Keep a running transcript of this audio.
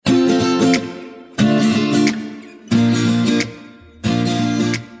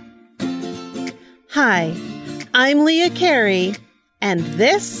Hi, I'm Leah Carey, and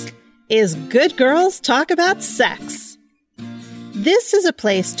this is Good Girls Talk About Sex. This is a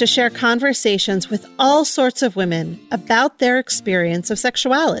place to share conversations with all sorts of women about their experience of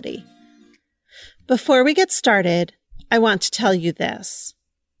sexuality. Before we get started, I want to tell you this.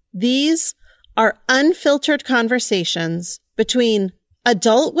 These are unfiltered conversations between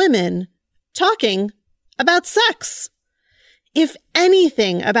adult women talking about sex. If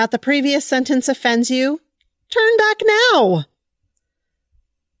anything about the previous sentence offends you, turn back now.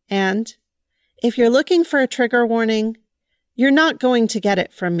 And if you're looking for a trigger warning, you're not going to get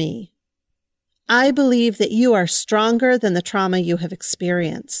it from me. I believe that you are stronger than the trauma you have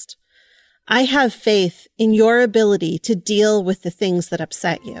experienced. I have faith in your ability to deal with the things that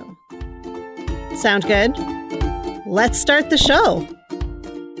upset you. Sound good? Let's start the show.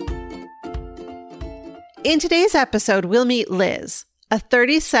 In today's episode, we'll meet Liz, a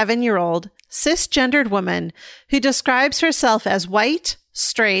 37-year-old cisgendered woman who describes herself as white,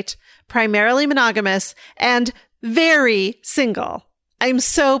 straight, primarily monogamous, and very single. I'm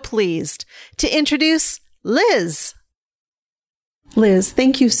so pleased to introduce Liz. Liz,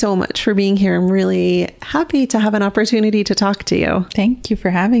 thank you so much for being here. I'm really happy to have an opportunity to talk to you. Thank you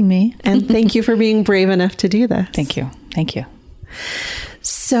for having me. And thank you for being brave enough to do this. Thank you. Thank you.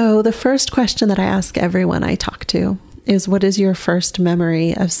 So the first question that I ask everyone I talk to is, what is your first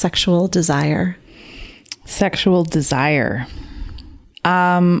memory of sexual desire? Sexual desire.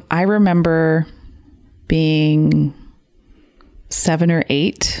 I remember being 7 or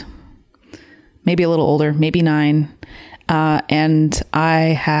 8, maybe a little older, maybe 9. And I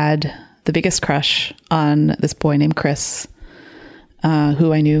had the biggest crush on this boy named Chris,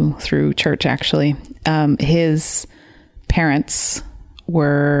 who I knew through church, actually. His parents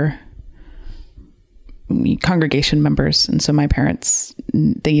were congregation members. And so my parents,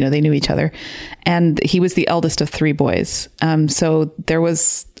 they knew each other, and he was the eldest of 3 boys. So there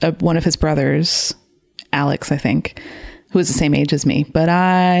was one of his brothers, Alex, I think, who was the same age as me, but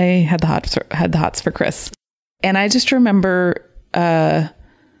I had the hots for Chris. And I just remember, the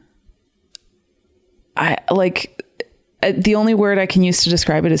only word I can use to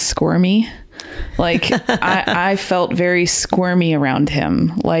describe it is squirmy. Like I felt very squirmy around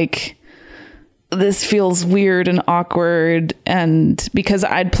him. Like, this feels weird and awkward. And because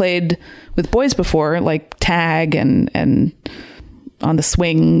I'd played with boys before, like tag and on the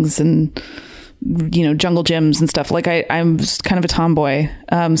swings and, jungle gyms and stuff. Like I'm just kind of a tomboy.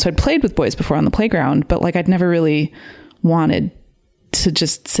 So I'd played with boys before on the playground, but like I'd never really wanted to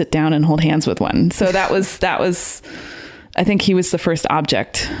just sit down and hold hands with one. So that was, I think he was the first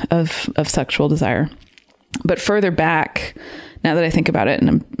object of sexual desire. But further back, now that I think about it and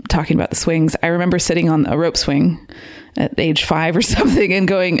I'm talking about the swings, I remember sitting on a rope swing at age 5 or something and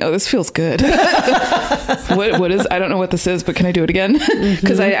going, oh, this feels good. What is, I don't know what this is, but can I do it again?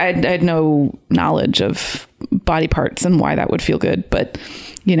 Because I had no knowledge of body parts and why that would feel good. But,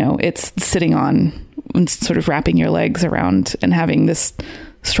 it's sitting on and sort of wrapping your legs around and having this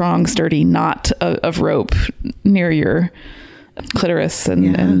strong, sturdy knot of rope near your clitoris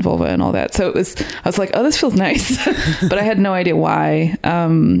and vulva and all that. So I was like, oh, this feels nice. But I had no idea why.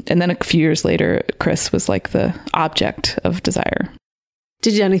 And then a few years later, Chris was like the object of desire.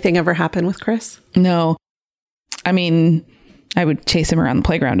 Did anything ever happen with Chris? No. I mean, I would chase him around the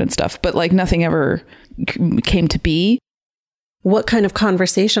playground and stuff, but like nothing ever came to be. What kind of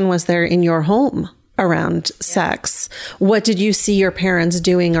conversation was there in your home around sex? What did you see your parents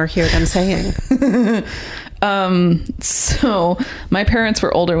doing or hear them saying? So my parents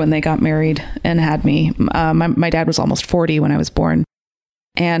were older when they got married and had me. My dad was almost 40 when I was born,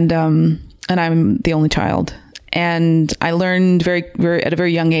 and I'm the only child. And I learned very, very at a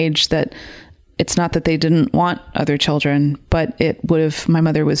very young age that it's not that they didn't want other children, but my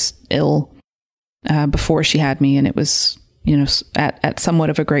mother was ill, before she had me. And it was, at somewhat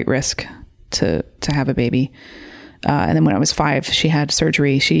of a great risk to have a baby. And then when I was 5, she had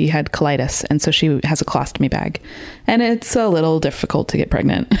surgery. She had colitis. And so she has a colostomy bag. And it's a little difficult to get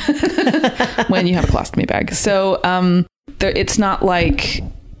pregnant when you have a colostomy bag. So it's not like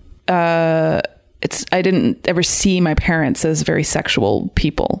I didn't ever see my parents as very sexual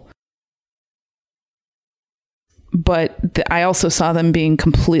people. But I also saw them being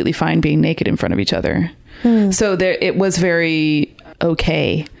completely fine being naked in front of each other. So it was very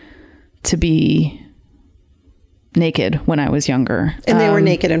okay to be naked when I was younger. And they were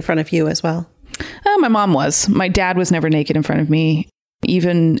naked in front of you as well? My mom was. My dad was never naked in front of me.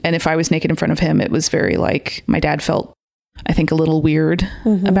 And if I was naked in front of him, it was very like, my dad felt, I think, a little weird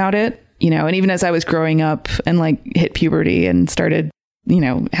about it, and even as I was growing up and like hit puberty and started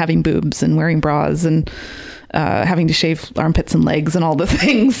having boobs and wearing bras and having to shave armpits and legs and all the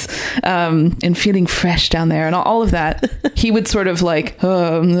things, and feeling fresh down there and all of that, he would sort of like,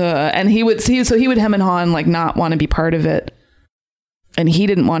 and he would hem and haw and like not want to be part of it. And he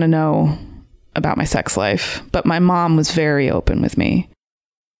didn't want to know about my sex life, but my mom was very open with me.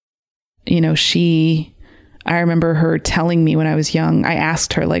 I remember her telling me when I was young, I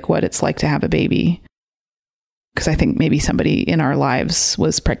asked her like what it's like to have a baby, because I think maybe somebody in our lives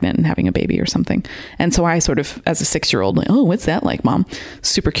was pregnant and having a baby or something. And so I sort of, as a 6-year-old, like, oh, what's that like, Mom?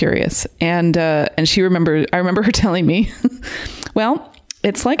 Super curious. And I remember her telling me, well,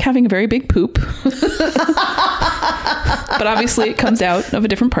 it's like having a very big poop, but obviously it comes out of a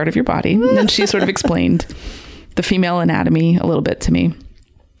different part of your body. And she sort of explained the female anatomy a little bit to me.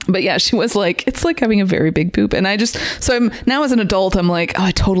 But yeah, she was like, it's like having a very big poop. And so I'm now as an adult, I'm like, oh,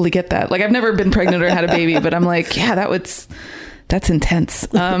 I totally get that. Like I've never been pregnant or had a baby, but I'm like, yeah, that's intense.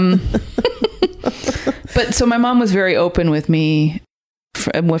 But so my mom was very open with me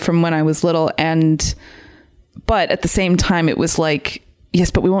from when I was little. But at the same time, it was like, yes,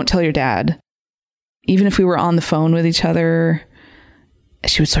 but we won't tell your dad. Even if we were on the phone with each other,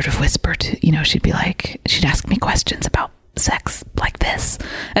 she would sort of whisper to, she'd be like, she'd ask me questions about sex like this.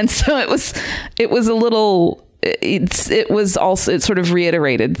 And so it was a little, it sort of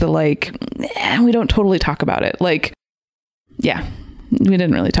reiterated the like, we don't totally talk about it. Like, yeah, we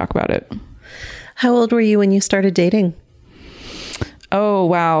didn't really talk about it. How old were you when you started dating? Oh,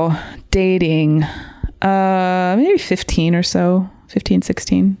 wow. Dating, maybe 15 or so, 15,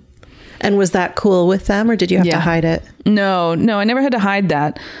 16. And was that cool with them, or did you have to hide it? No, I never had to hide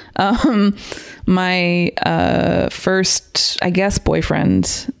that. My first, I guess,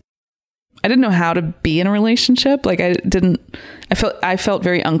 boyfriend, I didn't know how to be in a relationship. Like I felt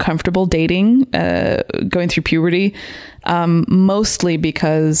very uncomfortable dating, going through puberty, mostly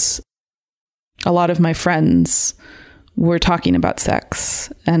because a lot of my friends were talking about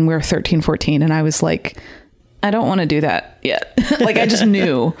sex, and we're 13, 14. And I was like, I don't want to do that yet. Like I just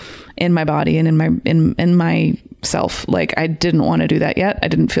knew in my body and in myself, like I didn't want to do that yet. I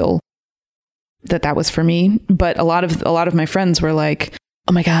didn't feel that was for me. But a lot of my friends were like,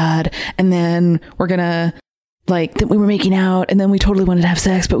 oh my God. And then we're going to we were making out, and then we totally wanted to have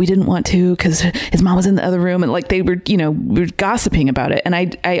sex, but we didn't want to because his mom was in the other room, and like they were, we were gossiping about it. And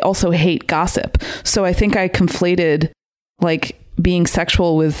I also hate gossip. So I think I conflated like being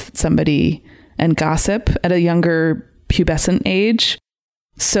sexual with somebody and gossip at a younger pubescent age.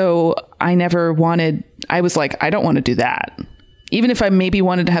 So I was like, I don't want to do that. Even if I maybe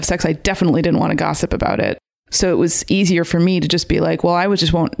wanted to have sex, I definitely didn't want to gossip about it. So it was easier for me to just be like, well, I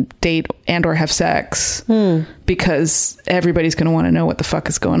just won't date and or have sex because everybody's going to want to know what the fuck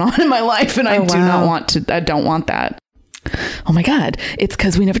is going on in my life. And I don't want that. Oh my God, it's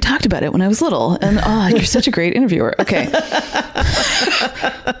because we never talked about it when I was little. And you're such a great interviewer. Okay.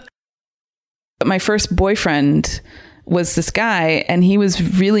 But my first boyfriend was this guy, and he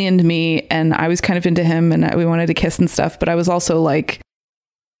was really into me, and I was kind of into him, and we wanted to kiss and stuff. But I was also like,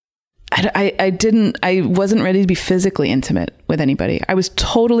 I wasn't ready to be physically intimate with anybody. I was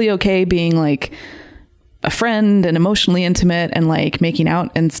totally okay being like a friend and emotionally intimate and like making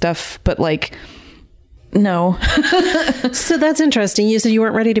out and stuff. But like, no. So that's interesting. You said you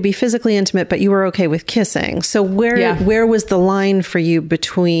weren't ready to be physically intimate, but you were okay with kissing. So where was the line for you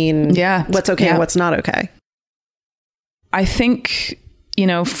between what's okay and what's not okay? I think,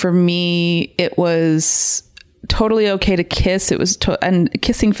 for me, it was totally okay to kiss. It was, and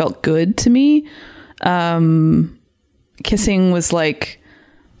kissing felt good to me. Kissing was like,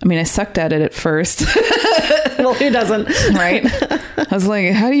 I sucked at it at first. Well, who doesn't? Right. I was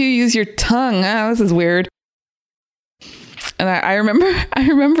like, how do you use your tongue? This is weird. And I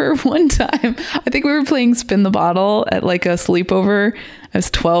remember one time, I think we were playing Spin the Bottle at like a sleepover. I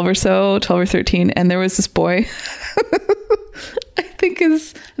was 12 or 13. And there was this boy, I think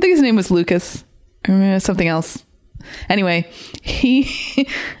his name was Lucas or something else. Anyway,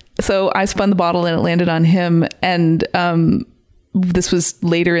 so I spun the bottle and it landed on him. And, this was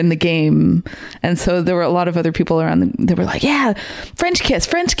later in the game. And so there were a lot of other people around. They were like, yeah, French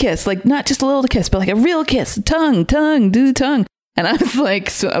kiss, like not just a little kiss, but like a real kiss, tongue, do the tongue. And I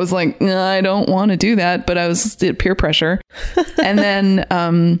was like, no, I don't want to do that, but I was peer pressure. And then,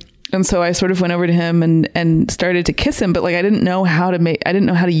 and so I sort of went over to him and started to kiss him, but like, I didn't know how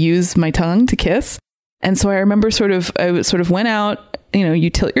to use my tongue to kiss. And so I remember I went out, you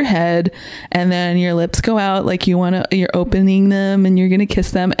tilt your head and then your lips go out like you're opening them and you're going to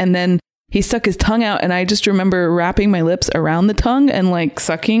kiss them. And then he stuck his tongue out, and I just remember wrapping my lips around the tongue and like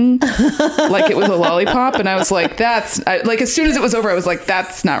sucking like it was a lollipop. And I was like, like, as soon as it was over, I was like,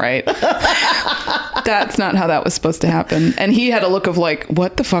 that's not right. That's not how that was supposed to happen. And he had a look of like,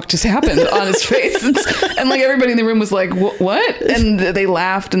 what the fuck just happened on his face? And like everybody in the room was like, what? And they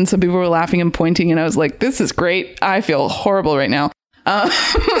laughed, and some people were laughing and pointing. And I was like, this is great. I feel horrible right now.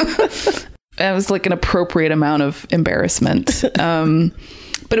 It was like an appropriate amount of embarrassment.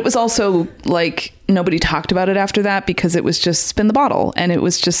 But it was also like nobody talked about it after that because it was just spin the bottle, and it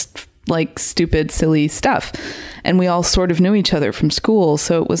was just like stupid, silly stuff. And we all sort of knew each other from school,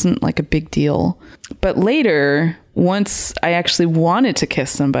 so it wasn't like a big deal. But later, once I actually wanted to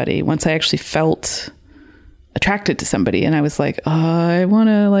kiss somebody, once I actually felt attracted to somebody, and I was like, oh, I want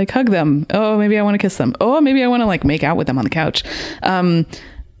to like hug them. Oh, maybe I want to kiss them. Oh, maybe I want to like make out with them on the couch.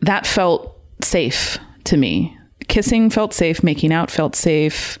 That felt safe to me. Kissing felt safe, making out felt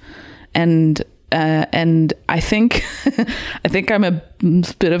safe, and I think I think I'm a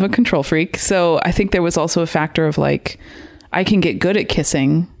bit of a control freak. So I think there was also a factor of like, I can get good at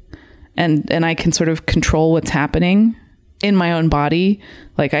kissing, and I can sort of control what's happening in my own body.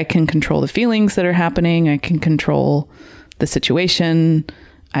 Like I can control the feelings that are happening. I can control the situation.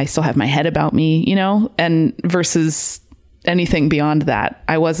 I still have my head about me, you know, and versus anything beyond that,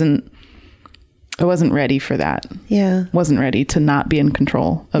 I wasn't ready for that. Yeah. Wasn't ready to not be in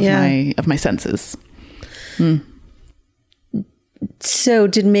control of my senses. Mm. So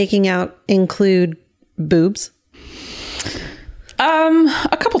did making out include boobs?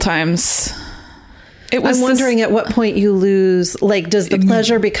 A couple times. I'm wondering at what point you lose, like, does the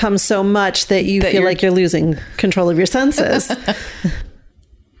pleasure become so much that you feel like you're losing control of your senses?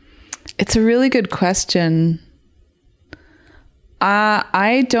 It's a really good question.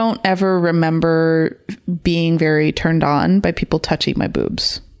 I don't ever remember being very turned on by people touching my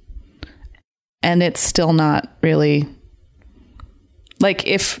boobs. And it's still not really, like,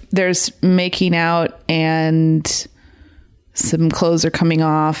 if there's making out and some clothes are coming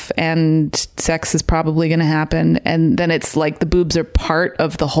off and sex is probably going to happen, and then it's like the boobs are part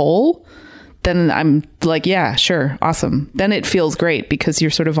of the whole, then I'm like, yeah, sure, awesome. Then it feels great because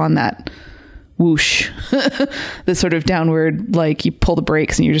you're sort of on that whoosh, the sort of downward, like you pull the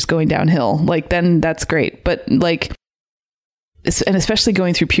brakes and you're just going downhill. Like, then that's great. But like, and especially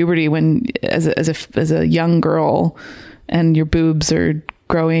going through puberty, when as a young girl, and your boobs are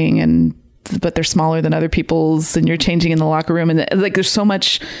growing but they're smaller than other people's, and you're changing in the locker room, and like there's so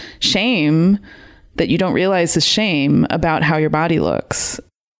much shame that you don't realize is shame about how your body looks.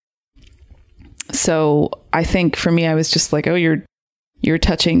 So I think for me, I was just like, oh, you're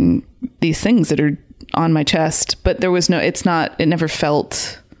touching these things that are on my chest, but there was it never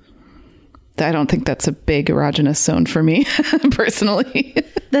felt, I don't think that's a big erogenous zone for me personally.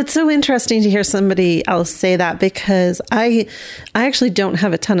 That's so interesting to hear somebody else say that, because I actually don't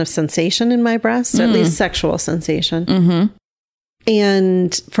have a ton of sensation in my breasts, or at least sexual sensation. Mm-hmm.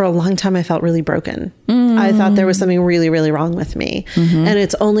 And for a long time, I felt really broken. I thought there was something really, really wrong with me. Mm-hmm. And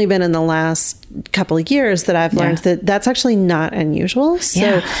it's only been in the last couple of years that I've learned that that's actually not unusual.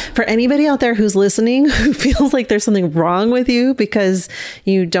 So for anybody out there who's listening, who feels like there's something wrong with you because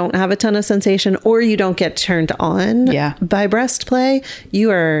you don't have a ton of sensation, or you don't get turned on by breast play,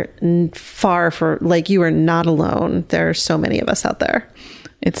 you are you are not alone. There are so many of us out there.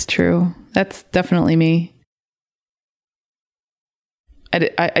 It's true. That's definitely me.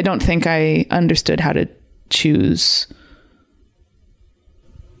 I don't think I understood how to choose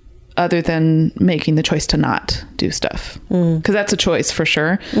other than making the choice to not do stuff. Because that's a choice for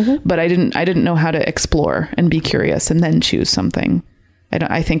sure. Mm-hmm. But I didn't know how to explore and be curious and then choose something.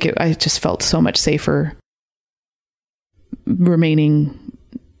 I just felt so much safer remaining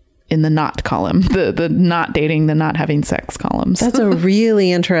in the not column, the not dating, the not having sex columns. That's a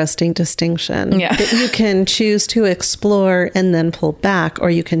really interesting distinction. Yeah. That you can choose to explore and then pull back, or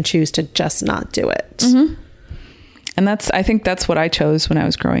you can choose to just not do it. Mm-hmm. And I think that's what I chose when I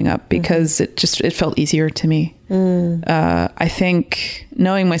was growing up, because it felt easier to me. I think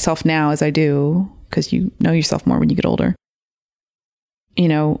knowing myself now as I do, because you know yourself more when you get older, you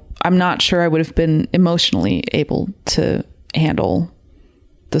know, I'm not sure I would have been emotionally able to handle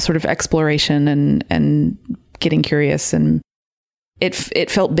the sort of exploration and getting curious. And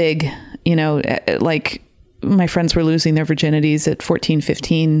it felt big, you know, like my friends were losing their virginities at 14,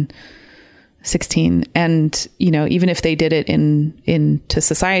 15, 16. And, you know, even if they did it into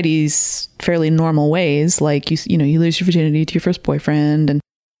society's fairly normal ways, like you lose your virginity to your first boyfriend and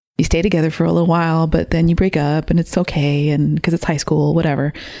you stay together for a little while, but then you break up and it's okay. And because it's high school,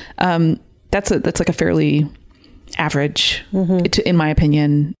 whatever. That's like a fairly average, in my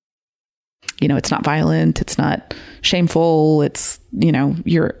opinion, it's not violent, it's not shameful, it's,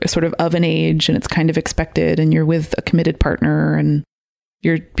 you're sort of an age and it's kind of expected, and you're with a committed partner, and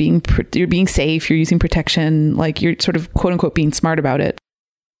you're being safe, you're using protection, like you're sort of quote unquote being smart about it.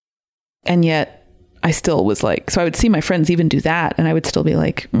 And yet I still was like, so I would see my friends even do that, and I would still be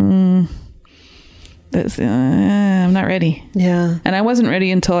like, I'm not ready. Yeah. And I wasn't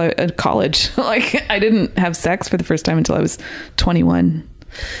ready until at college. Like, I didn't have sex for the first time until I was 21.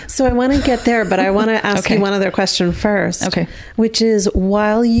 So I want to get there, but I want to ask you one other question first. Okay. Which is,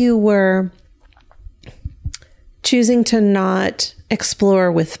 while you were choosing to not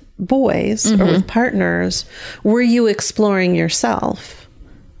explore with boys or with partners, were you exploring yourself?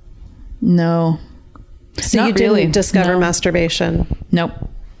 No. So Not you didn't really. discover No. masturbation? Nope.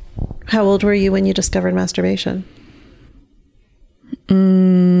 How old were you when you discovered masturbation?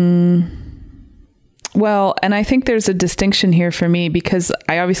 Well, and I think there's a distinction here for me, because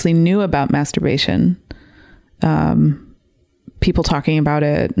I obviously knew about masturbation, people talking about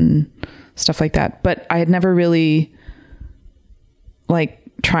it and stuff like that, but I had never really like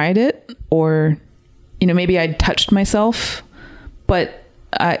tried it, or, maybe I'd touched myself, but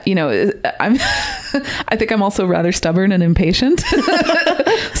I think I'm also rather stubborn and impatient.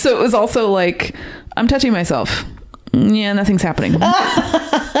 So it was also like, I'm touching myself. Yeah, nothing's happening.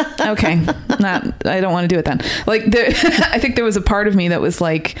 Okay. I don't want to do it then. Like, I think there was a part of me that was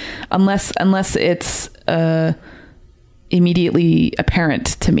like, unless it's immediately apparent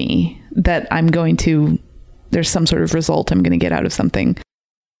to me that there's some sort of result I'm going to get out of something,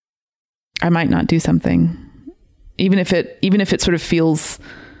 I might not do something. Even if it sort of feels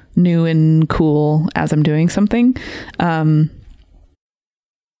new and cool as I'm doing something.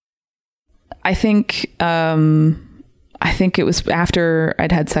 I think it was after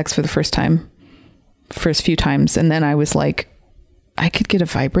I'd had sex for the first few times. And then I was like, I could get a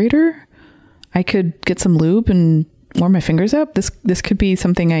vibrator. I could get some lube and warm my fingers up. This could be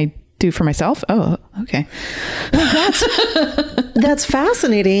something I do for myself. Oh, okay. Well, that's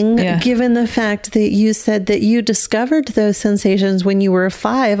fascinating, given the fact that you said that you discovered those sensations when you were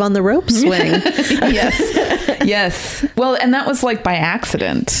 5 on the rope swing. Yes. Well, and that was like by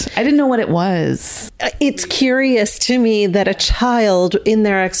accident. I didn't know what it was. It's curious to me that a child in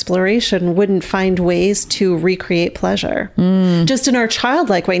their exploration wouldn't find ways to recreate pleasure. Just in our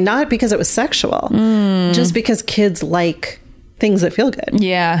childlike way, not because it was sexual, just because kids like things that feel good.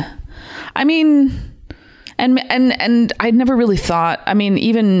 Yeah. I mean, and I'd never really thought,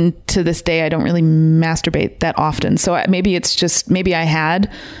 even to this day, I don't really masturbate that often. So maybe I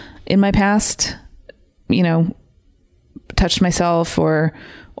had in my past, touched myself or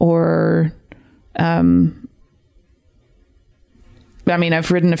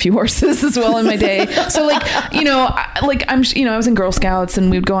I've ridden a few horses as well in my day. So I was in Girl Scouts,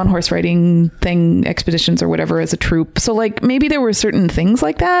 and we'd go on horse riding expeditions or whatever as a troop. So like, maybe there were certain things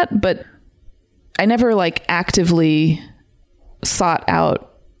like that, but I never like actively sought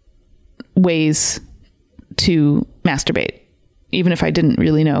out ways to masturbate, even if I didn't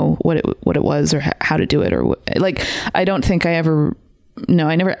really know what it was or how to do it, or like, I don't think I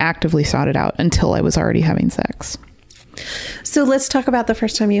never actively sought it out until I was already having sex. So let's talk about the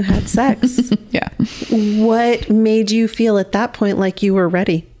first time you had sex. Yeah. What made you feel at that point like you were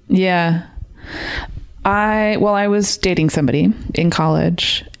ready? Yeah. I was dating somebody in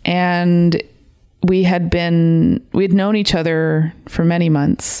college, and we had known each other for many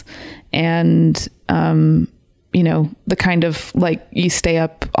months, and, the kind of like, you stay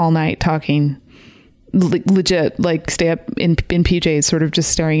up all night talking, legit, like stay up in PJs, sort of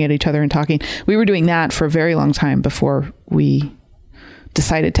just staring at each other and talking. We were doing that for a very long time before we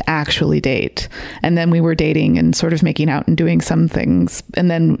decided to actually date. And then we were dating and sort of making out and doing some things.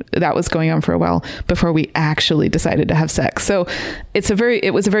 And then that was going on for a while before we actually decided to have sex. So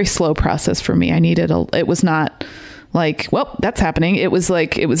it was a very slow process for me. It was not like, well, that's happening. It was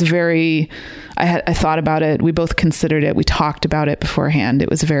like, I thought about it. We both considered it. We talked about it beforehand. It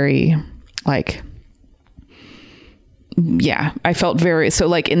was very like, yeah, I felt so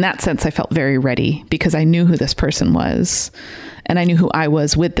like, in that sense, I felt very ready because I knew who this person was, and I knew who I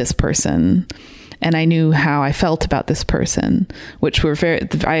was with this person, and I knew how I felt about this person,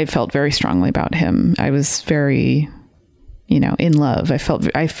 I felt very strongly about him. I was very, in love. I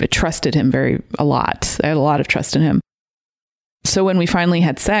trusted him a lot. I had a lot of trust in him. So when we finally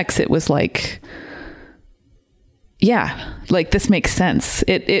had sex, it was like, yeah, like this makes sense.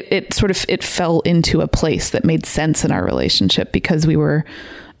 It fell into a place that made sense in our relationship because we were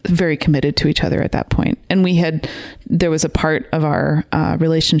very committed to each other at that point. And there was a part of our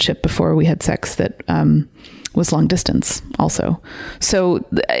relationship before we had sex that was long distance also. So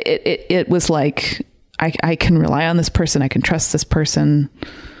it was like, I can rely on this person. I can trust this person.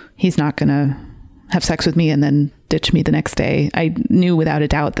 He's not going to have sex with me and then ditch me the next day. I knew without a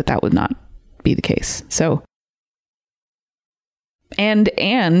doubt that that would not be the case. So,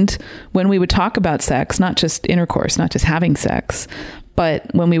 and when we would talk about sex, not just intercourse, not just having sex,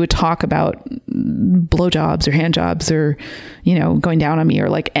 but when we would talk about blowjobs or hand jobs or, you know, going down on me or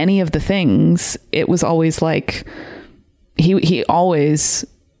like any of the things, it was always like, he always,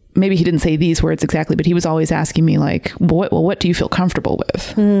 maybe he didn't say these words exactly, but he was always asking me like, what do you feel comfortable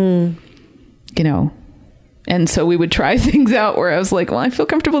with? You know? And so we would try things out where I was like, well, I feel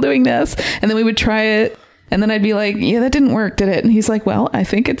comfortable doing this. And then we would try it. And then I'd be like, yeah, that didn't work, did it? And he's like, well, I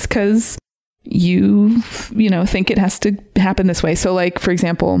think it's because you know, think it has to happen this way. So like, for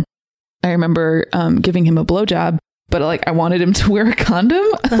example, I remember giving him a blowjob, but like I wanted him to wear a condom,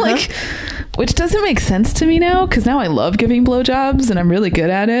 like, which doesn't make sense to me now, because now I love giving blowjobs and I'm really good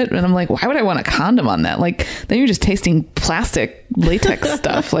at it. And I'm like, why would I want a condom on that? Like, then you're just tasting plastic latex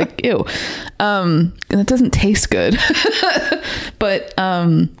stuff. Like, ew. And it doesn't taste good. But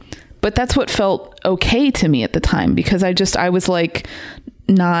that's what felt okay to me at the time, because I was like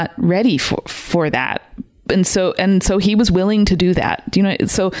not ready for that. And so he was willing to do that. Do you know?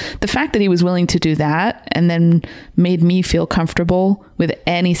 So the fact that he was willing to do that and then made me feel comfortable with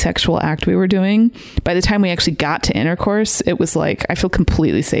any sexual act we were doing, by the time we actually got to intercourse, it was like, I feel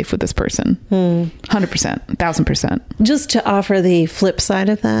completely safe with this person. 100%, 1000%. Just to offer the flip side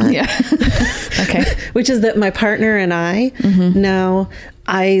of that. Yeah. Okay. Which is that my partner and I, now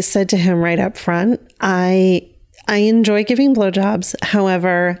I said to him right up front, I enjoy giving blowjobs.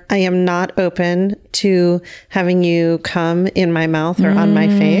 However, I am not open to having you come in my mouth or on my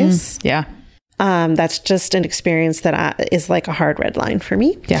face. Yeah. That's just an experience that is like a hard red line for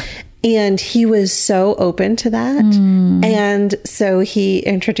me. Yeah. And he was so open to that. And so he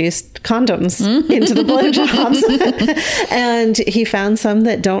introduced condoms into the blowjobs. And he found some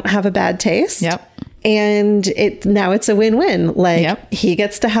that don't have a bad taste. Yep. And now it's a win-win. Like, he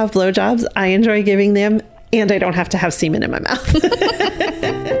gets to have blowjobs. I enjoy giving them. And I don't have to have semen in my mouth.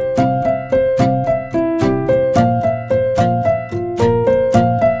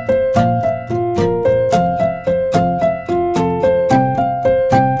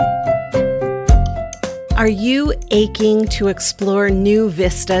 Are you aching to explore new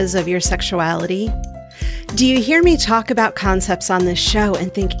vistas of your sexuality? Do you hear me talk about concepts on this show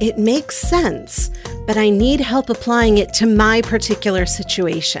and think it makes sense, but I need help applying it to my particular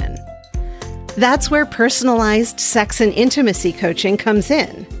situation? That's where personalized sex and intimacy coaching comes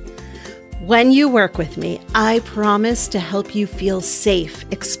in. When you work with me, I promise to help you feel safe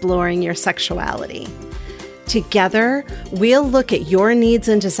exploring your sexuality. Together, we'll look at your needs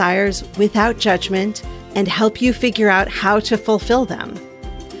and desires without judgment and help you figure out how to fulfill them.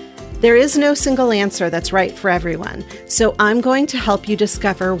 There is no single answer that's right for everyone, so I'm going to help you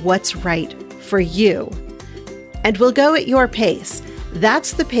discover what's right for you. And we'll go at your pace.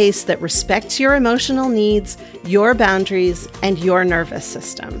 That's the pace that respects your emotional needs, your boundaries, and your nervous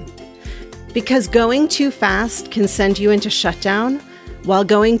system. Because going too fast can send you into shutdown, while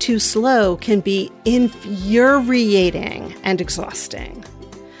going too slow can be infuriating and exhausting.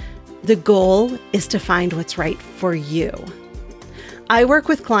 The goal is to find what's right for you. I work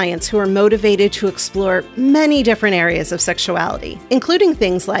with clients who are motivated to explore many different areas of sexuality, including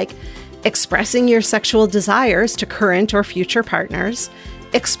things like expressing your sexual desires to current or future partners,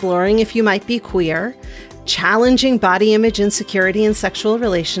 exploring if you might be queer, challenging body image insecurity in sexual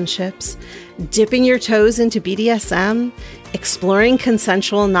relationships, dipping your toes into BDSM, exploring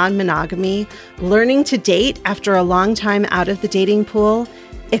consensual non-monogamy, learning to date after a long time out of the dating pool,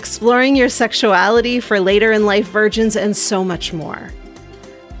 exploring your sexuality for later in life virgins, and so much more.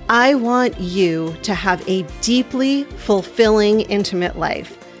 I want you to have a deeply fulfilling, intimate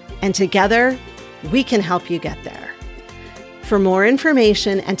life. And together, we can help you get there. For more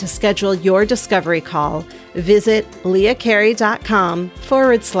information and to schedule your discovery call, visit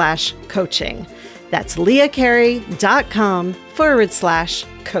leahcarey.com/coaching. That's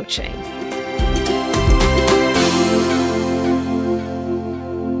leahcarey.com/coaching.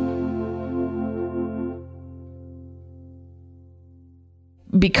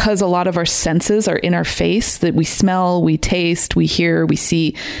 Because a lot of our senses are in our face, that we smell, we taste, we hear, we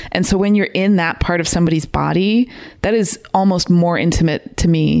see. And so when you're in that part of somebody's body, that is almost more intimate to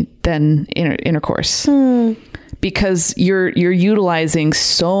me than intercourse. Because you're utilizing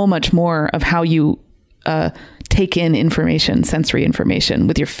so much more of how you take in information, sensory information,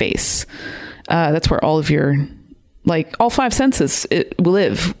 with your face. That's where all of your, like, all five senses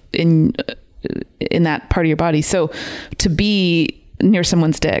live in in that part of your body. So to be near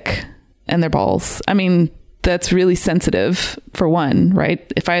someone's dick and their balls, I mean, that's really sensitive for one,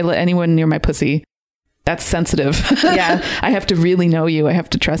 right? If I let anyone near my pussy, that's sensitive. Yeah. I have to really know you. I have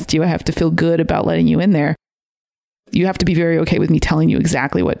to trust you. I have to feel good about letting you in there. You have to be very okay with me telling you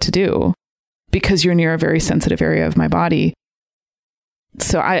exactly what to do because you're near a very sensitive area of my body.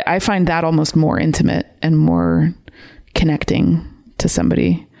 So I find that almost more intimate and more connecting to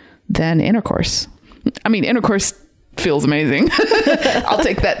somebody than intercourse. I mean, intercourse feels amazing. I'll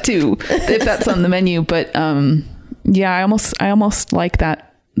take that too, if that's on the menu. But yeah, I almost like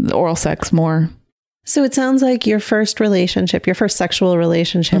that, the oral sex, more. So it sounds like your first sexual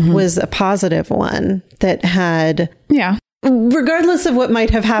relationship was a positive one that had, regardless of what might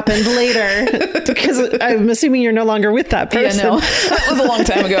have happened later, because I'm assuming you're no longer with that person. Yeah, no, that was a long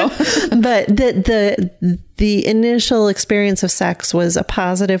time ago. But the initial experience of sex was a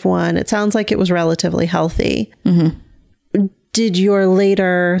positive one. It sounds like it was relatively healthy. Mm-hmm. Did your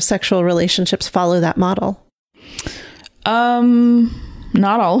later sexual relationships follow that model?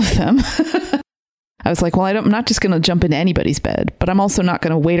 Not all of them. I was like, well, I'm not just going to jump into anybody's bed, but I'm also not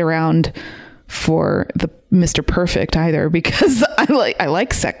going to wait around for the Mr. Perfect either, because I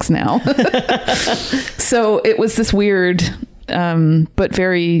like sex now. So it was this weird, but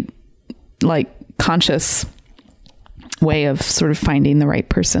very like conscious way of sort of finding the right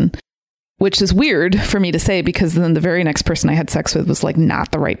person, which is weird for me to say, because then the very next person I had sex with was like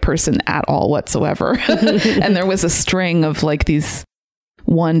not the right person at all whatsoever. And there was a string of like these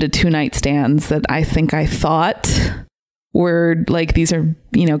 1 to 2 night stands that I think I thought were like, these are,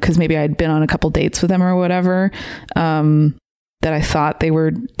 you know, because maybe I'd been on a couple dates with them or whatever, that I thought they were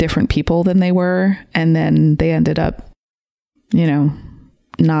different people than they were. And then they ended up, you know,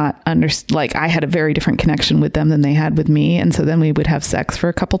 not like I had a very different connection with them than they had with me. And so then we would have sex for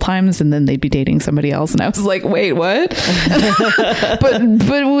a couple times and then they'd be dating somebody else. And I was like, wait, what? but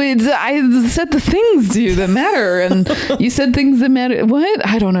I said the things to you that matter. And you said things that matter. What?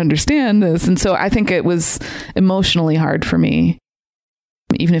 I don't understand this. And so I think it was emotionally hard for me,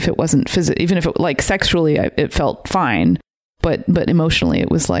 even if it wasn't even if it like sexually, it felt fine. But emotionally it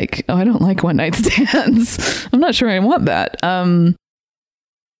was like, oh, I don't like one night stands. I'm not sure I want that.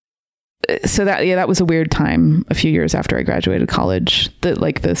 So that was a weird time a few years after I graduated college, the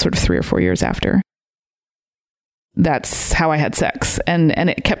sort of 3 or 4 years after. That's how I had sex. And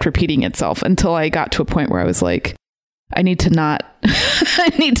it kept repeating itself until I got to a point where I was like, I need to not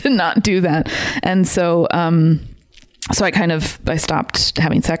do that. And so, I stopped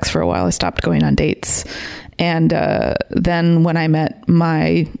having sex for a while. I stopped going on dates. And then when I met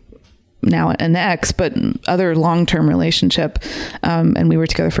my now an ex, but other long-term relationship, and we were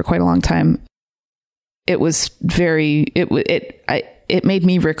together for quite a long time, it was it made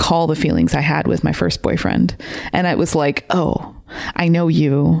me recall the feelings I had with my first boyfriend. And it was like, oh, I know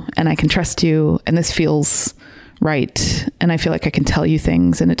you and I can trust you and this feels right. And I feel like I can tell you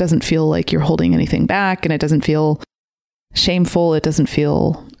things and it doesn't feel like you're holding anything back and it doesn't feel shameful. It doesn't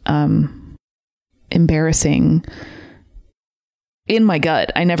feel embarrassing. In my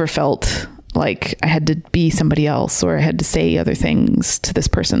gut, I never felt like I had to be somebody else or I had to say other things to this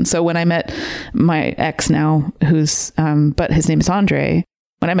person. So when I met my ex now, who's, but his name is Andre.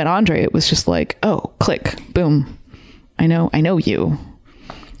 When I met Andre, it was just like, oh, click, boom. I know you.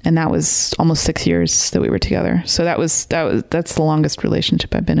 And that was almost 6 years that we were together. So that's the longest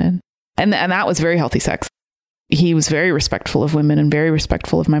relationship I've been in. And that was very healthy sex. He was very respectful of women and very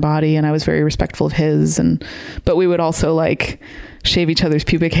respectful of my body. And I was very respectful of his. But we would also like shave each other's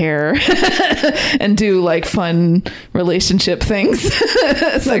pubic hair and do like fun relationship things,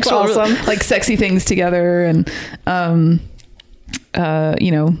 sexual, awesome. Like sexy things together. And,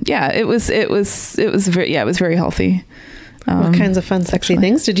 it was very healthy. What kinds of fun, sexy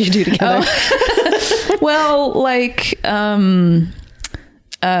things did you do together? Well, like, I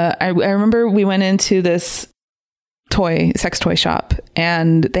remember we went into this sex toy shop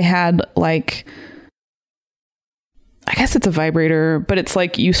and they had like, I guess it's a vibrator, but it's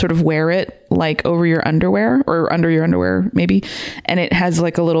like you sort of wear it like over your underwear or under your underwear maybe. And it has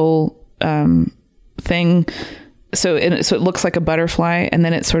like a little thing. So it looks like a butterfly, and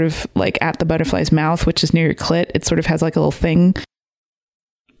then it's sort of like at the butterfly's mouth, which is near your clit. It sort of has like a little thing,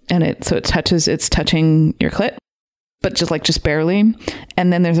 and it's touching your clit, but just barely.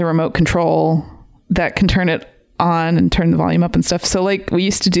 And then there's a remote control that can turn it on and turn the volume up and stuff. So like we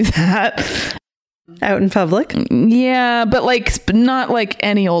used to do that out in public. Yeah, but like not like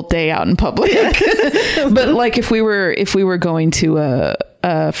any old day out in public. But like if we were going to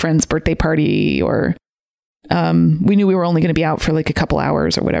a friend's birthday party or we knew we were only going to be out for like a couple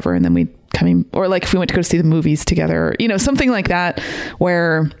hours or whatever, and then we'd coming, or like if we went to go see the movies together, you know, something like that,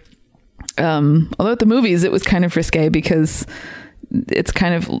 where, although at the movies it was kind of risque because it's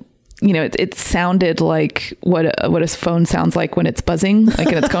kind of, you know, it sounded like what a phone sounds like when it's buzzing, like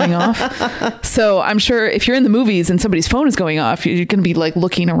and it's going off. So I'm sure if you're in the movies and somebody's phone is going off, you're going to be like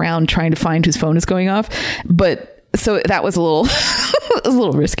looking around trying to find whose phone is going off. But so that was a little, it was a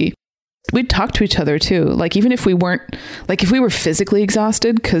little risky. We'd talk to each other too. Like even if we weren't, like if we were physically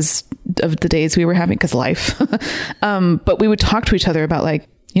exhausted because of the days we were having, because life, but we would talk to each other about like,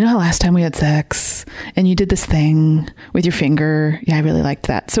 you know how last time we had sex and you did this thing with your finger? Yeah, I really liked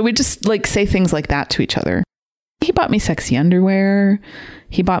that. So we just like say things like that to each other. He bought me sexy underwear.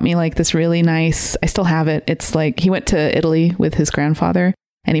 He bought me like this really nice, I still have it. It's like he went to Italy with his grandfather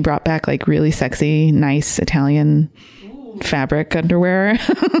and he brought back like really sexy, nice Italian fabric underwear.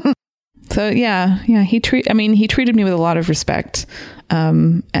 So yeah, he treated me with a lot of respect,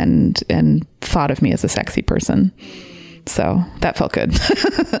 and thought of me as a sexy person. So that felt good.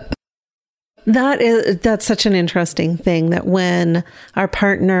 That's such an interesting thing, that when our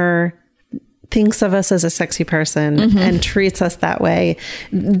partner thinks of us as a sexy person and treats us that way,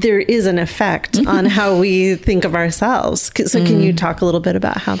 there is an effect on how we think of ourselves. So can you talk a little bit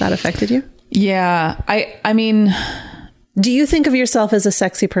about how that affected you? Yeah. I mean, do you think of yourself as a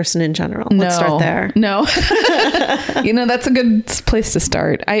sexy person in general? No, let's start there. No. You know, that's a good place to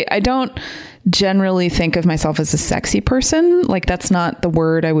start. I don't generally think of myself as a sexy person. Like that's not the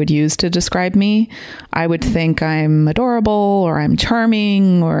word I would use to describe me. I would think I'm adorable or I'm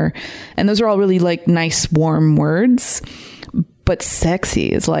charming, and those are all really like nice, warm words. But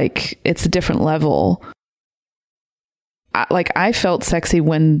sexy is like, it's a different level. I felt sexy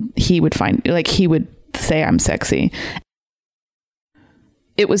when he would say I'm sexy.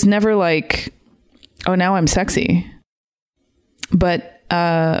 It was never like, oh, now I'm sexy. But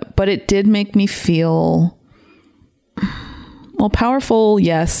it did make me feel, well, powerful,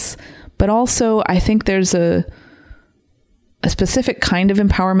 yes. But also I think there's a specific kind of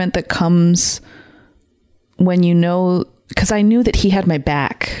empowerment that comes when you know, because I knew that he had my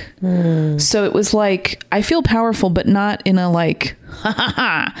back. So it was like, I feel powerful, but not in a like, ha ha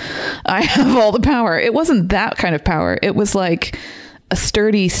ha, I have all the power. It wasn't that kind of power. It was like a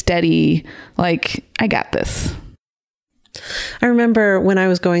sturdy, steady, like, I got this. I remember when I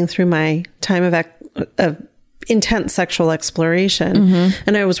was going through my time of intense sexual exploration,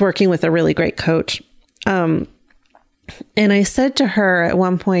 and I was working with a really great coach. And I said to her at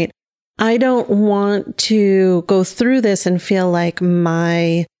one point, I don't want to go through this and feel like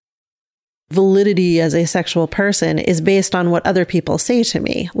my validity as a sexual person is based on what other people say to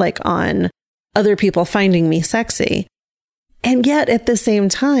me, like on other people finding me sexy. And yet at the same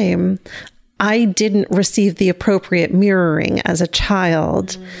time, I didn't receive the appropriate mirroring as a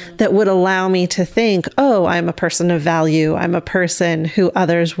child that would allow me to think, oh, I'm a person of value. I'm a person who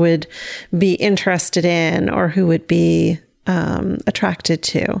others would be interested in or who would be attracted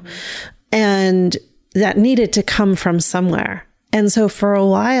to. And that needed to come from somewhere. And so for a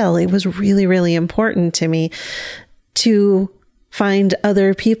while, it was really, really important to me to find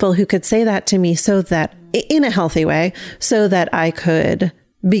other people who could say that to me, so that in a healthy way, so that I could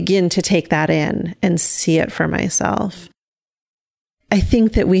begin to take that in and see it for myself. I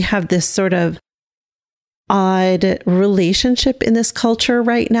think that we have this sort of odd relationship in this culture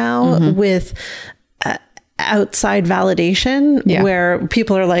right now with outside validation, where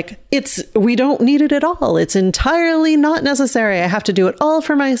people are like, we don't need it at all. It's entirely not necessary. I have to do it all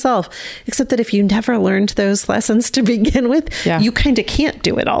for myself. Except that if you never learned those lessons to begin with, you kind of can't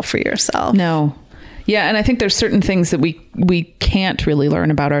do it all for yourself. No. Yeah. And I think there's certain things that we can't really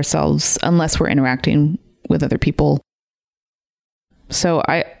learn about ourselves unless we're interacting with other people. So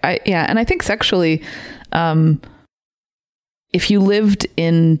and I think sexually, if you lived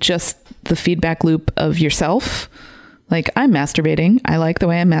in just the feedback loop of yourself, like, I'm masturbating, I like the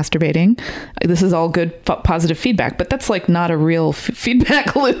way I'm masturbating, this is all good, positive feedback, but that's like not a real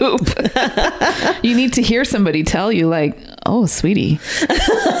feedback loop. You need to hear somebody tell you like, oh, sweetie,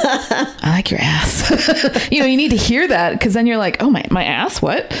 I like your ass. You need to hear that, because then you're like, oh, my ass,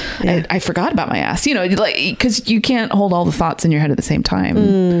 what? Yeah. I forgot about my ass, like, because you can't hold all the thoughts in your head at the same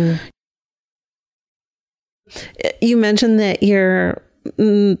time. You mentioned that your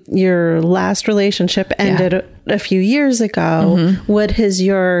last relationship ended a few years ago. What has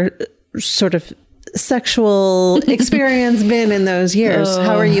your sort of sexual experience been in those years?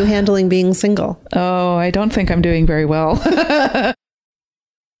 How are you handling being single? Oh, I don't think I'm doing very well.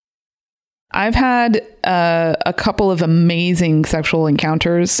 I've had a couple of amazing sexual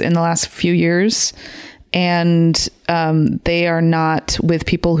encounters in the last few years. and they are not with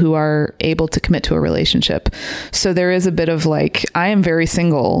people who are able to commit to a relationship. So there is a bit of like, I am very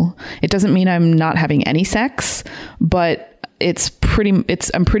single. It doesn't mean I'm not having any sex, but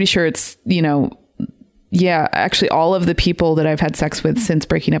I'm pretty sure it's, you know, yeah, actually all of the people that I've had sex with since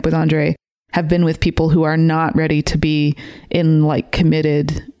breaking up with Andre have been with people who are not ready to be in like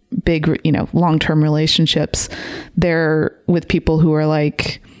committed, big, you know, long-term relationships. They're with people who are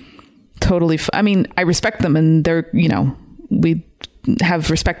like totally, I mean, I respect them and they're, you know, we have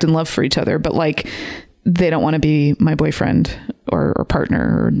respect and love for each other, but like, they don't want to be my boyfriend or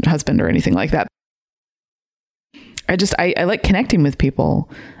partner or husband or anything like that. I like connecting with people.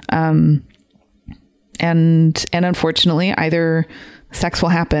 And unfortunately, either sex will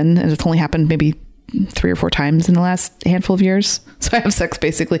happen, and it's only happened maybe 3 or 4 times in the last handful of years. So I have sex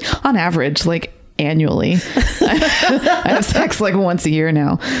basically on average, like annually. I have sex like once a year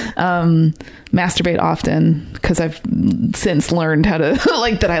now. Masturbate often because I've since learned how to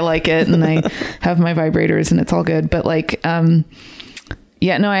like that. I like it, and I have my vibrators and it's all good. But like,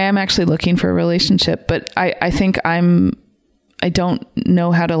 yeah, no, I am actually looking for a relationship, but I think I don't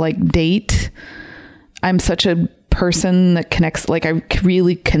know how to like date. I'm such a person that connects, like I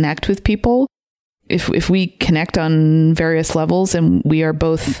really connect with people. If we connect on various levels and we are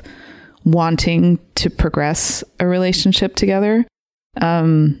both wanting to progress a relationship together,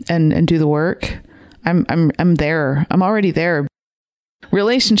 and do the work, I'm there. I'm already there.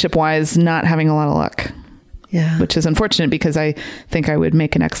 Relationship wise, not having a lot of luck. Yeah. Which is unfortunate because I think I would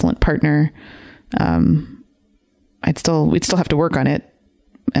make an excellent partner. We'd still have to work on it,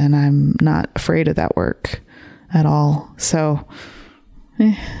 and I'm not afraid of that work at all. So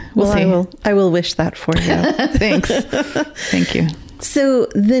we'll see. I will wish that for you. Thanks. Thank you. So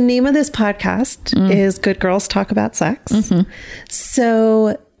the name of this podcast is Good Girls Talk About Sex. Mm-hmm.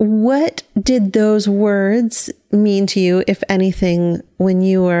 So what did those words mean to you, if anything, when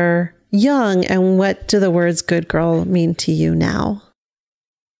you were young, and what do the words good girl mean to you now?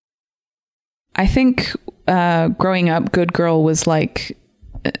 I think growing up, good girl was like,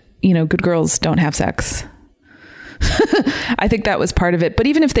 you know, good girls don't have sex. I think that was part of it. But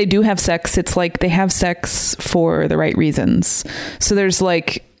even if they do have sex, it's like they have sex for the right reasons. So there's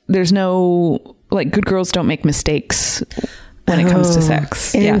no, like, good girls don't make mistakes when it comes to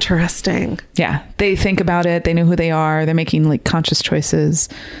sex. Interesting. Yeah. They think about it. They know who they are. They're making like conscious choices.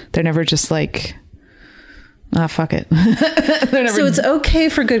 They're never just like, fuck it. So it's okay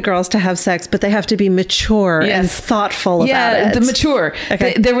for good girls to have sex, but they have to be mature and thoughtful about it. Yeah, the mature.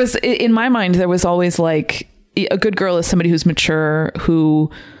 Okay. There was, in my mind, there was always like, a good girl is somebody who's mature,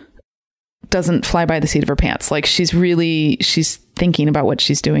 who doesn't fly by the seat of her pants. Like she's thinking about what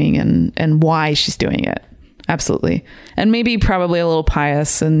she's doing and why she's doing it. Absolutely. And maybe probably a little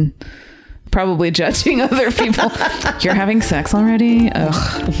pious and probably judging other people. You're having sex already?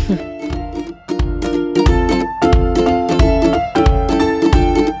 Ugh.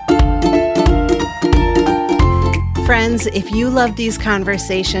 Friends, if you love these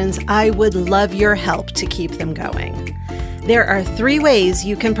conversations, I would love your help to keep them going. There are 3 ways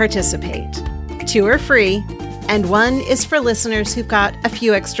you can participate. 2 are free, and 1 is for listeners who've got a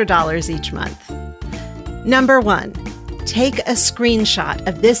few extra dollars each month. Number 1, take a screenshot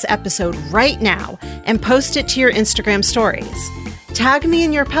of this episode right now and post it to your Instagram stories. Tag me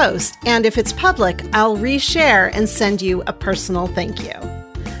in your post, and if it's public, I'll reshare and send you a personal thank you.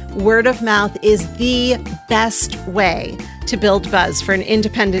 Word of mouth is the best way to build buzz for an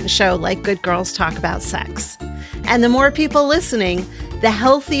independent show like Good Girls Talk About Sex. And the more people listening, the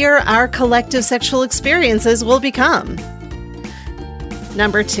healthier our collective sexual experiences will become.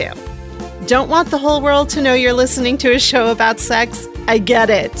 Number 2, don't want the whole world to know you're listening to a show about sex? I get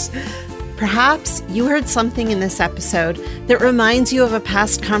it. Perhaps you heard something in this episode that reminds you of a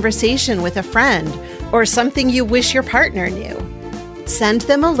past conversation with a friend or something you wish your partner knew. Send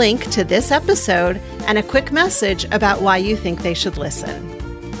them a link to this episode and a quick message about why you think they should listen.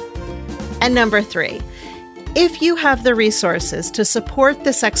 And number 3, if you have the resources to support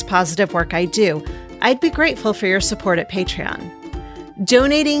the sex-positive work I do, I'd be grateful for your support at Patreon.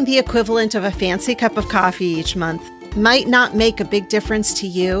 Donating the equivalent of a fancy cup of coffee each month might not make a big difference to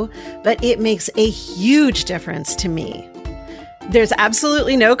you, but it makes a huge difference to me. There's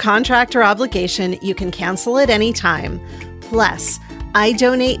absolutely no contract or obligation. You can cancel at any time. Plus, I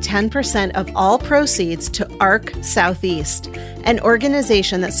donate 10% of all proceeds to ARC Southeast, an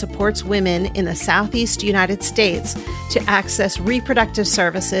organization that supports women in the Southeast United States to access reproductive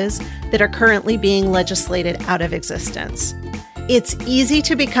services that are currently being legislated out of existence. It's easy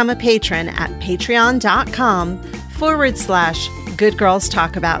to become a patron at patreon.com/Good Girls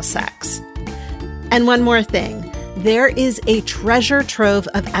Talk About Sex. And one more thing. There is a treasure trove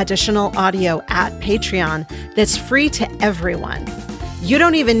of additional audio at Patreon that's free to everyone. You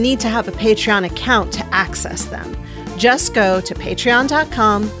don't even need to have a Patreon account to access them. Just go to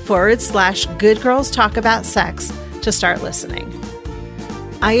patreon.com/Good Girls Talk About Sex to start listening.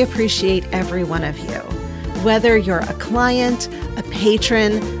 I appreciate every one of you. Whether you're a client, a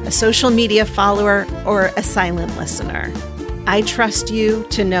patron, a social media follower, or a silent listener, I trust you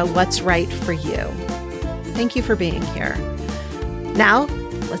to know what's right for you. Thank you for being here. Now,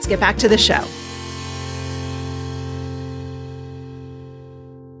 let's get back to the show.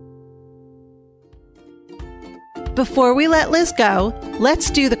 Before we let Liz go, let's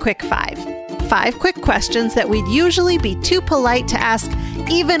do the quick 5. 5 quick questions that we'd usually be too polite to ask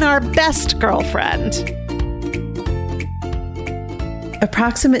even our best girlfriend.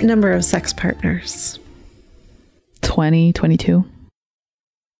 Approximate number of sex partners? 20, 22.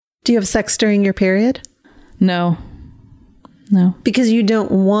 Do you have sex during your period? No. Because you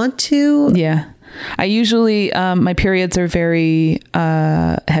don't want to? Yeah. I usually, my periods are very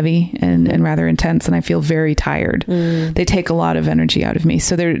heavy and rather intense, and I feel very tired. They take a lot of energy out of me.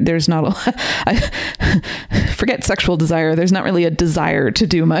 So there's not a lot, forget sexual desire. There's not really a desire to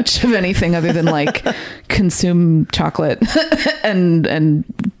do much of anything other than like consume chocolate and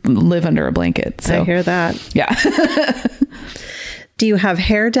live under a blanket. So I hear that. Yeah. Do you have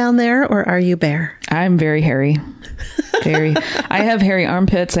hair down there or are you bare? I'm very hairy. I have hairy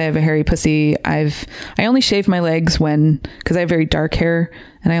armpits. I have a hairy pussy. I only shave my legs because I have very dark hair,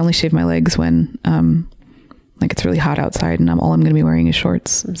 and I only shave my legs when like it's really hot outside and all I'm going to be wearing is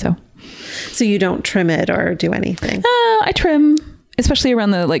shorts. So you don't trim it or do anything? I trim, especially around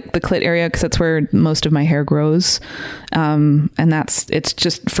the clit area, because that's where most of my hair grows. And it's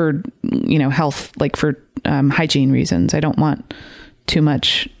just for, health, like for hygiene reasons. I don't want too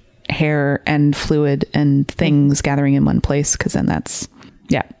much hair and fluid and things gathering in one place, because then that's,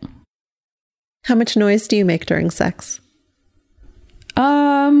 yeah. How much noise do you make during sex?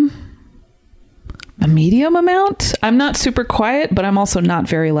 A medium amount. I'm not super quiet, but I'm also not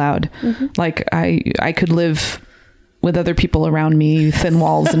very loud. Like I could live with other people around me, thin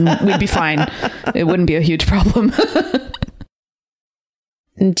walls, and we'd be fine. It wouldn't be a huge problem.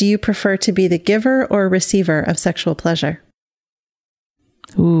 And do you prefer to be the giver or receiver of sexual pleasure?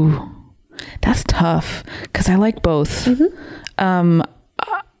 Ooh, that's tough, because I like both. I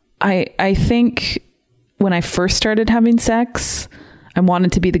think when I first started having sex, I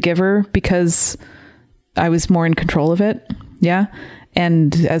wanted to be the giver because I was more in control of it. Yeah.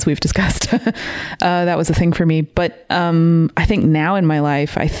 And as we've discussed, that was a thing for me. But I think now in my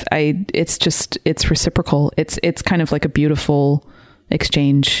life, it's reciprocal. It's kind of like a beautiful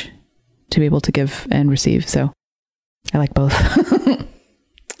exchange to be able to give and receive. So I like both.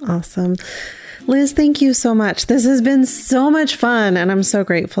 Awesome. Liz, thank you so much. This has been so much fun, and I'm so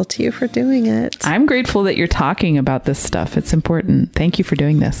grateful to you for doing it. I'm grateful that you're talking about this stuff. It's important. Thank you for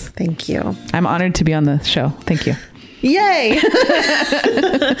doing this. Thank you. I'm honored to be on the show. Thank you. Yay!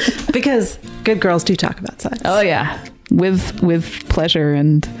 Because good girls do talk about sex. Oh yeah, with pleasure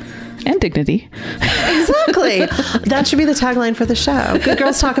and dignity. Exactly. That should be the tagline for the show. Good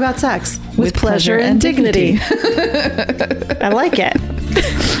girls talk about sex with pleasure and dignity. I like it.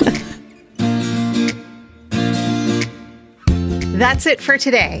 That's it for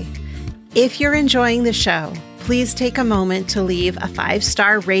today. If you're enjoying the show, please take a moment to leave a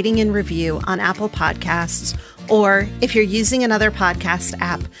 5-star rating and review on Apple Podcasts, or if you're using another podcast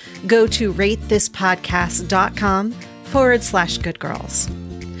app, go to ratethispodcast.com/goodgirls.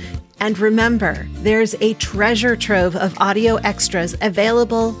 And remember, there's a treasure trove of audio extras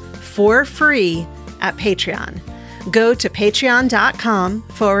available for free at Patreon. Go to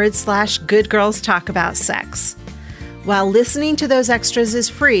patreon.com/Good Girls Talk About Sex. While listening to those extras is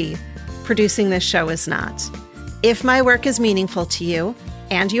free, producing this show is not. If my work is meaningful to you,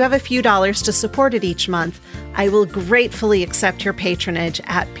 and you have a few dollars to support it each month, I will gratefully accept your patronage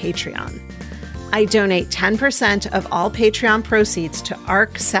at Patreon. I donate 10% of all Patreon proceeds to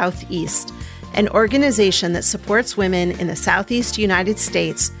ARC Southeast, an organization that supports women in the Southeast United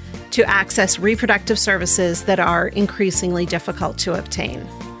States to access reproductive services that are increasingly difficult to obtain.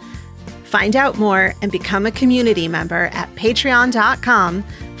 Find out more and become a community member at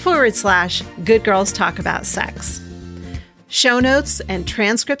patreon.com/Good Girls Talk About Sex. Show notes and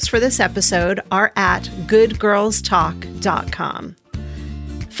transcripts for this episode are at goodgirlstalk.com.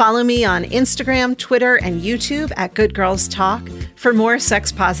 Follow me on Instagram, Twitter, and YouTube at Good Girls Talk for more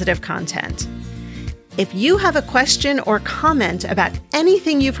sex-positive content. If you have a question or comment about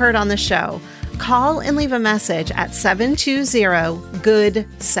anything you've heard on the show, call and leave a message at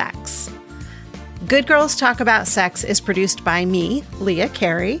 720-GOOD-SEX. Good Girls Talk About Sex is produced by me, Leah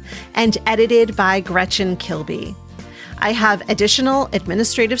Carey, and edited by Gretchen Kilby. I have additional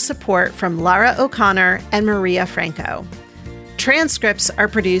administrative support from Lara O'Connor and Maria Franco. Transcripts are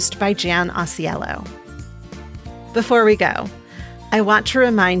produced by Jan Osiello. Before we go, I want to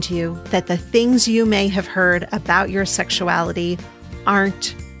remind you that the things you may have heard about your sexuality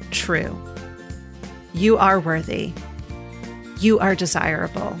aren't true. You are worthy. You are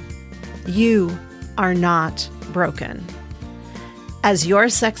desirable. You are not broken. As your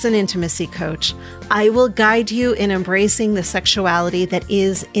sex and intimacy coach, I will guide you in embracing the sexuality that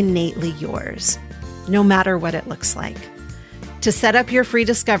is innately yours, no matter what it looks like. To set up your free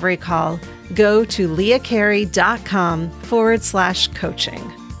discovery call, go to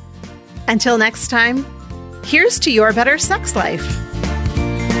leahcarey.com/coaching. Until next time, here's to your better sex life.